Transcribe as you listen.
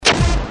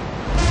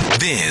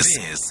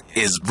This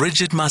is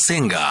Bridget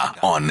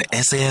Masenga on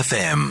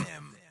SAFM.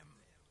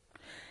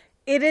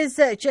 It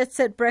is Jet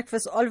Set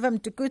Breakfast. Oliver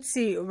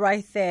Mtukutsi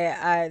right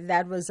there.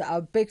 That was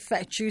our Big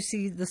Fat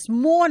Juicy this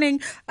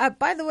morning.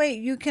 By the way,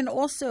 you can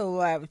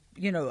also,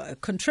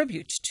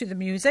 contribute to the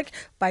music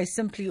by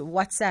simply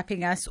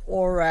WhatsApping us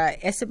or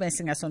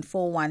SMSing us on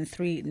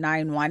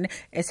 41391.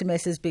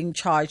 SMS is being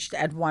charged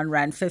at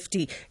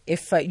R1.50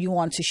 if you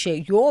want to share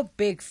your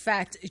Big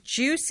Fat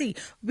Juicy.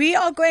 We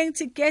are going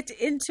to get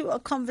into a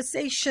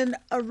conversation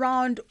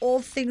around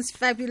all things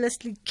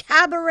fabulously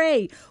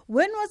cabaret.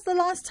 When was the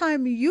last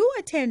time you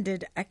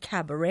attended a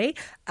cabaret?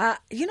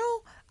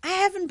 I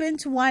haven't been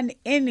to one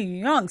in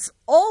yonks.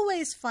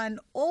 Always fun,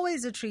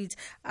 always a treat.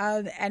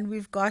 And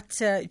we've got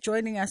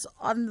joining us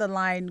on the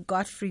line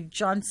Godfrey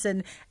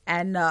Johnson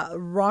and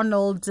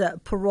Roland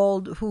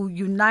Perold, who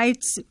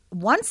unite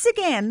once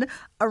again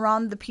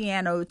around the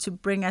piano to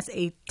bring us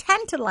a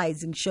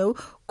tantalizing show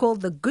called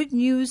the Good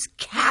News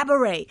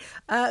Cabaret.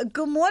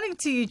 Good morning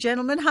to you,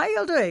 gentlemen. How are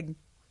you doing?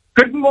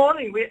 Good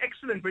morning. We're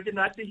excellent. Bridget,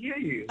 nice to hear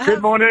you.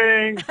 Good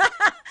morning.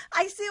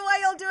 I see why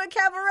you'll do a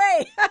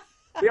cabaret.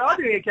 We are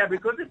doing a cabaret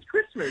because it's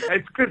Christmas.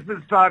 It's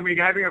Christmas time.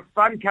 We're having a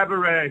fun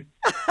cabaret.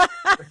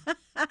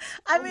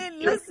 I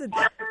mean, listen.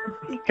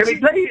 Can we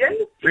play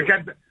it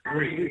in?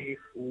 We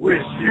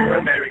wish you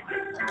a Merry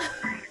Christmas.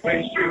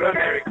 Wish you a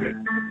Merry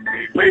Christmas.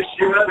 We wish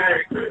you a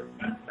Merry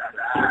Christmas.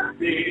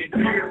 Happy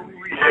New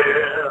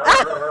Year.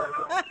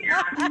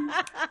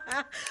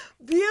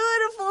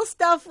 Beautiful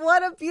stuff.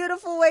 What a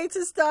beautiful way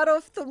to start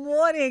off the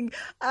morning.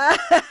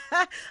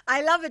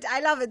 I love it. I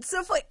love it.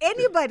 So for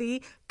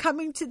anybody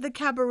coming to the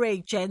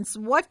cabaret, gents,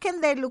 what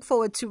can they look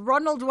forward to?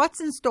 Ronald, what's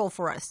in store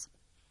for us?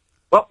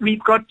 Well,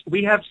 we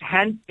have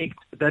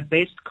handpicked the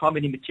best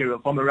comedy material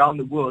from around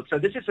the world. So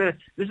this is a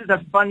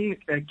fun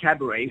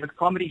cabaret with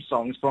comedy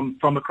songs from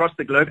across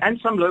the globe and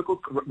some local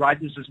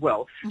writers as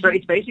well. Mm-hmm. So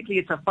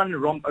it's a fun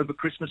romp over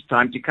Christmas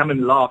time to come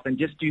and laugh and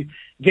just to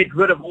get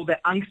rid of all the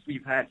angst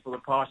we've had for the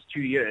past 2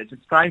 years.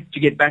 It's time to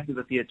get back to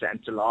the theater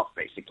and to laugh,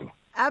 basically.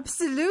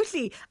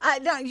 Absolutely.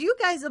 Now, you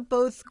guys are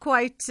both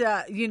quite,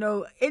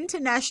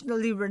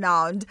 internationally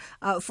renowned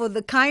for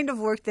the kind of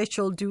work that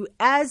you'll do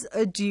as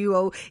a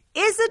duo.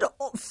 Is it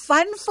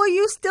fun for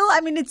you still? I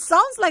mean, it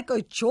sounds like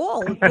a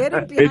chore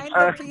getting behind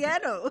the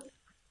piano.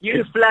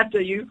 You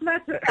flatter.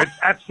 It's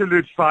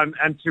absolute fun.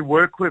 And to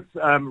work with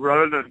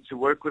Roland, to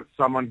work with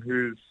someone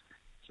who's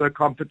so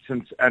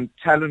competent and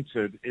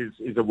talented is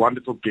a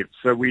wonderful gift.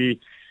 So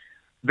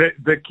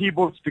the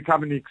keyboards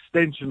become an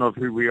extension of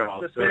who we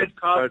are. The third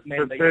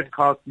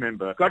cast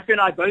member. Godfrey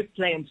and I both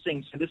play and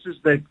sing. So this is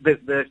the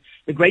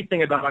great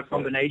thing about our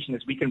combination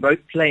is we can both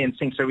play and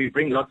sing. So we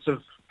bring lots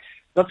of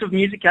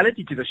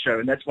musicality to the show,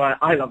 and that's why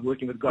I love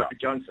working with Godfrey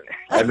Johnson.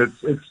 And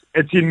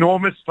it's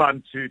enormous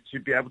fun to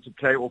be able to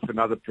play off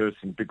another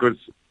person because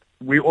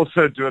we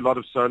also do a lot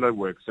of solo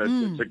work. So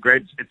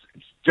it's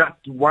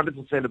just a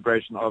wonderful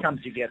celebration of come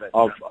together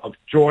of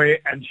joy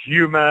and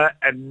humor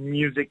and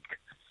music.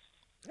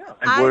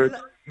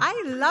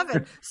 I love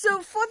it.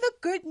 So for the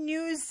Good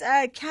News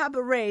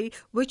Cabaret,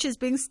 which is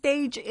being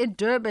staged in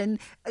Durban,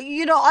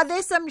 are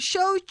there some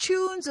show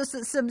tunes or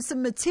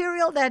some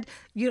material that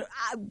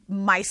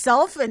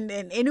myself and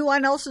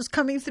anyone else who's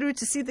coming through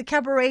to see the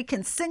cabaret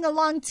can sing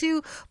along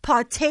to,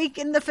 partake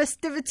in the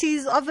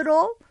festivities of it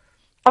all?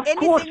 Of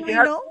Anything course, we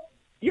know?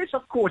 Yes,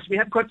 of course. We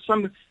have got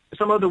some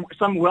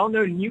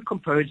well-known new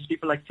composers,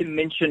 people like Tim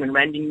Minchin and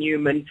Randy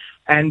Newman,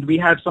 and we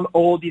have some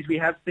oldies. We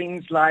have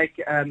things like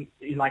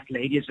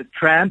Lady is a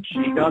Tramp,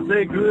 she got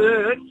the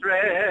good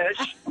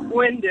fresh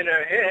wind in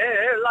her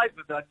hair, life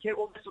without care,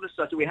 all that sort of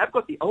stuff. So we have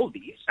got the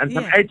oldies. And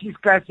some 80s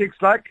classics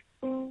like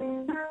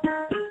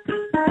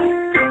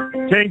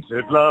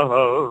Tainted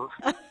Love.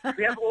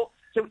 We have all.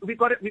 So we've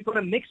got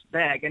a mixed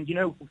bag, and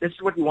this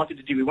is what we wanted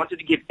to do. We wanted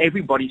to give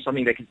everybody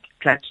something they could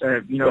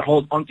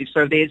hold onto.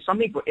 So there's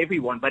something for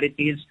everyone, but it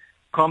is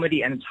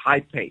comedy and it's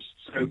high paced.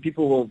 So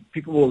people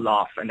will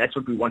laugh, and that's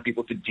what we want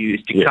people to do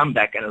is to come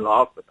back and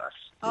laugh with us.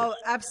 Oh,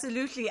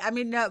 absolutely. I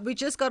mean, we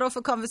just got off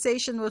a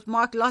conversation with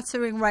Mark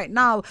Lottering right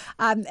now,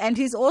 and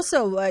he's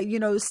also,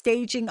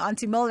 staging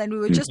Auntie Mill, and we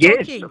were just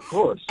talking. Yes, of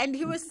course. And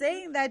he was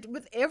saying that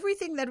with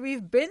everything that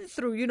we've been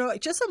through,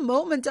 just a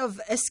moment of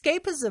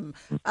escapism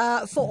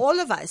for all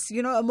of us,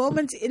 a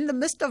moment in the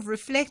midst of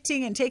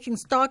reflecting and taking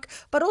stock,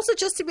 but also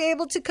just to be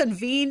able to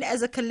convene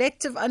as a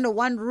collective under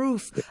one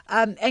roof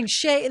and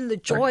share in the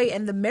joy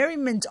and the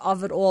merriment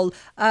of it all.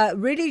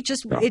 Really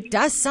just, it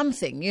does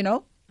something, Yeah.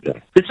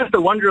 This is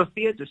the wonder of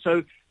theatre.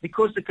 So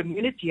because the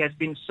community has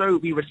been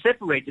we were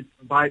separated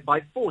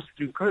by force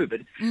through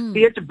COVID,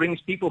 theatre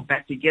brings people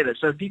back together.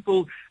 So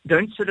people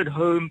don't sit at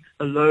home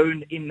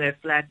alone in their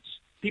flats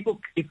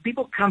if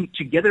people come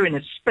together in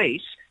a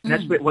space, and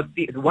that's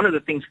one of the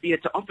things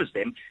theatre offers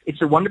them,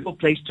 it's a wonderful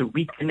place to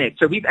reconnect.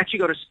 So we've actually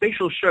got a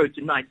special show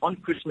tonight on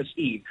Christmas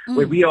Eve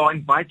where we are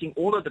inviting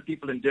all of the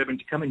people in Durban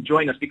to come and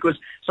join us, because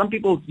some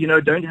people,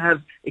 don't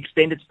have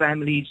extended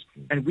families,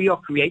 and we are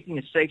creating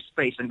a safe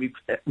space, and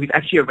we've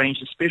actually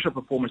arranged a special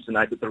performance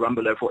tonight with the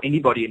Rumbolo for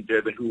anybody in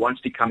Durban who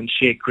wants to come and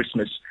share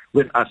Christmas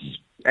with us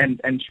and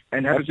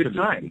have a good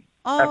time.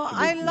 Oh,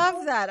 Absolutely. I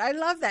love that. I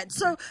love that.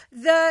 So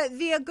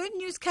the Good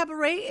News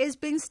Cabaret is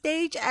being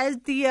staged as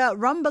the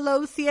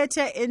Rumbolo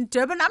Theatre in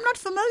Durban. I'm not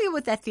familiar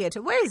with that theatre.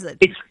 Where is it?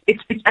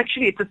 It's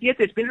actually a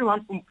theatre. It's been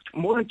around for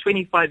more than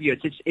 25 years.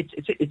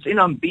 It's in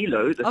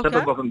Umbilo, the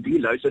suburb of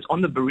Umbilo, so it's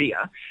on the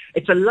Berea.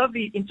 It's a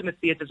lovely intimate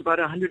theatre. It's about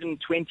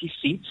 120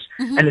 seats,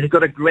 and it's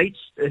got a great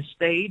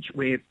stage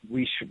where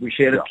we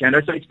share the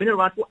piano. So it's been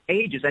around for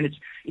ages, and it's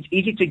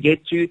easy to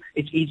get to.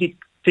 It's easy.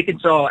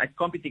 Tickets are at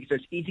CompuTickets, so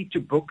it's easy to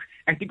book,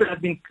 and people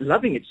have been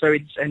loving it. So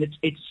it's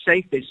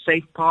safe. There's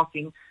safe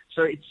parking.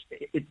 So it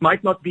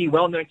might not be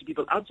well known to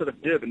people outside of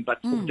Durban,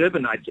 but for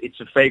Durbanites, it's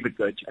a favorite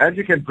go-to. And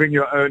you can bring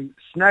your own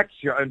snacks,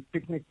 your own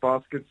picnic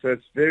basket. So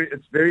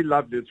it's very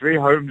lovely. It's very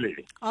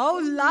homely. Oh,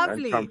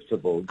 lovely. And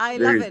comfortable. I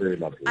very, love it. Very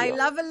lovely, I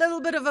love a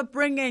little bit of a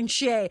bring and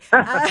share.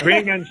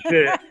 Bring and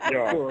share.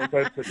 Yeah,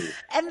 totally.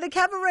 And the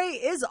cabaret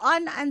is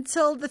on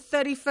until the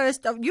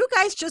 31st of... You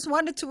guys just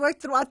wanted to work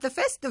throughout the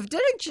festive,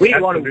 didn't you? We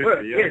want to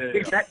work, yeah,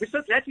 yes. yeah. We're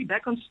so glad to be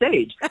back on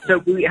stage. So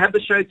we have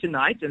the show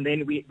tonight, and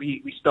then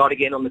we start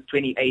again on the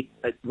 28th,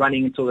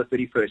 running until the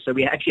 31st. So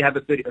we actually have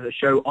a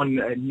show on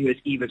New Year's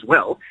Eve as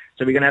well.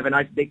 So we're going to have a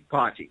nice big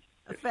party.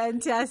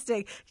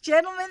 Fantastic.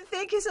 Gentlemen,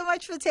 thank you so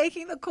much for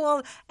taking the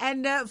call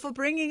and for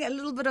bringing a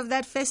little bit of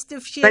that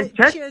festive cheer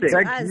to us.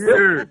 Thank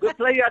you. We'll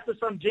play you out to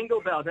some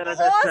jingle bells.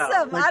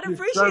 Awesome. I'd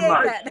appreciate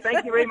that.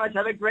 Thank you very much.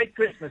 Have a great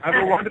Christmas.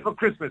 Have a wonderful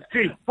Christmas.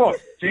 3, 4.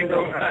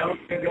 Jingle bells,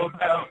 jingle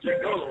bells,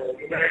 jingle all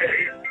the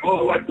way.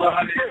 Oh, what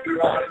fun it is to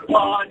ride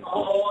one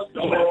horse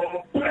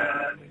open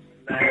sleigh.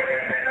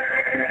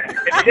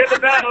 Can you hear the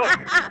bell?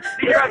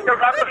 See you at the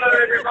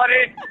Rumbolo,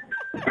 everybody.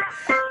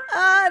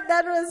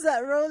 That was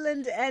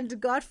Roland and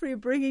Godfrey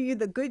bringing you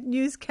the Good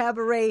News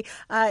Cabaret.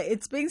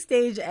 It's being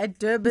staged at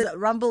Durban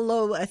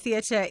Rumbolo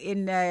Theatre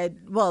in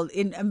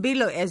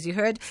Umbilo, as you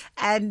heard.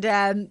 And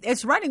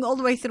it's running all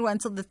the way through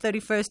until the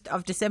 31st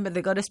of December.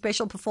 They got a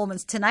special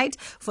performance tonight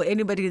for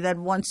anybody that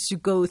wants to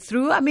go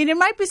through. I mean, it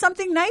might be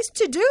something nice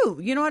to do.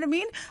 You know what I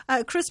mean?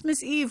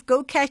 Christmas Eve,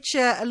 go catch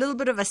a little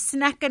bit of a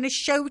snack and a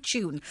show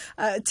tune.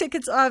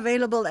 Tickets are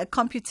available at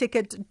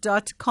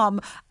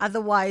CompuTicket.com.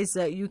 Otherwise,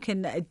 you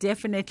can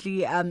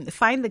definitely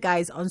find the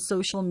guys on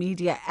social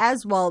media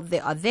as well. They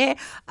are there.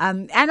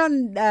 And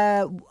on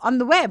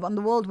the web, on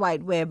the World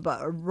Wide Web,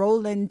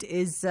 Roland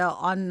is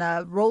on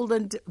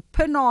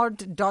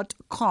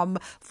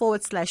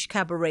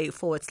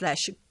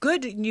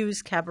rolandperold.com/cabaret/Good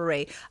News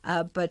Cabaret.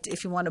 But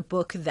if you want to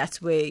book,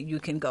 that's where you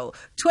can go.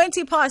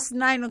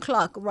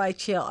 9:20 right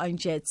here on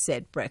Jet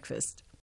Set Breakfast.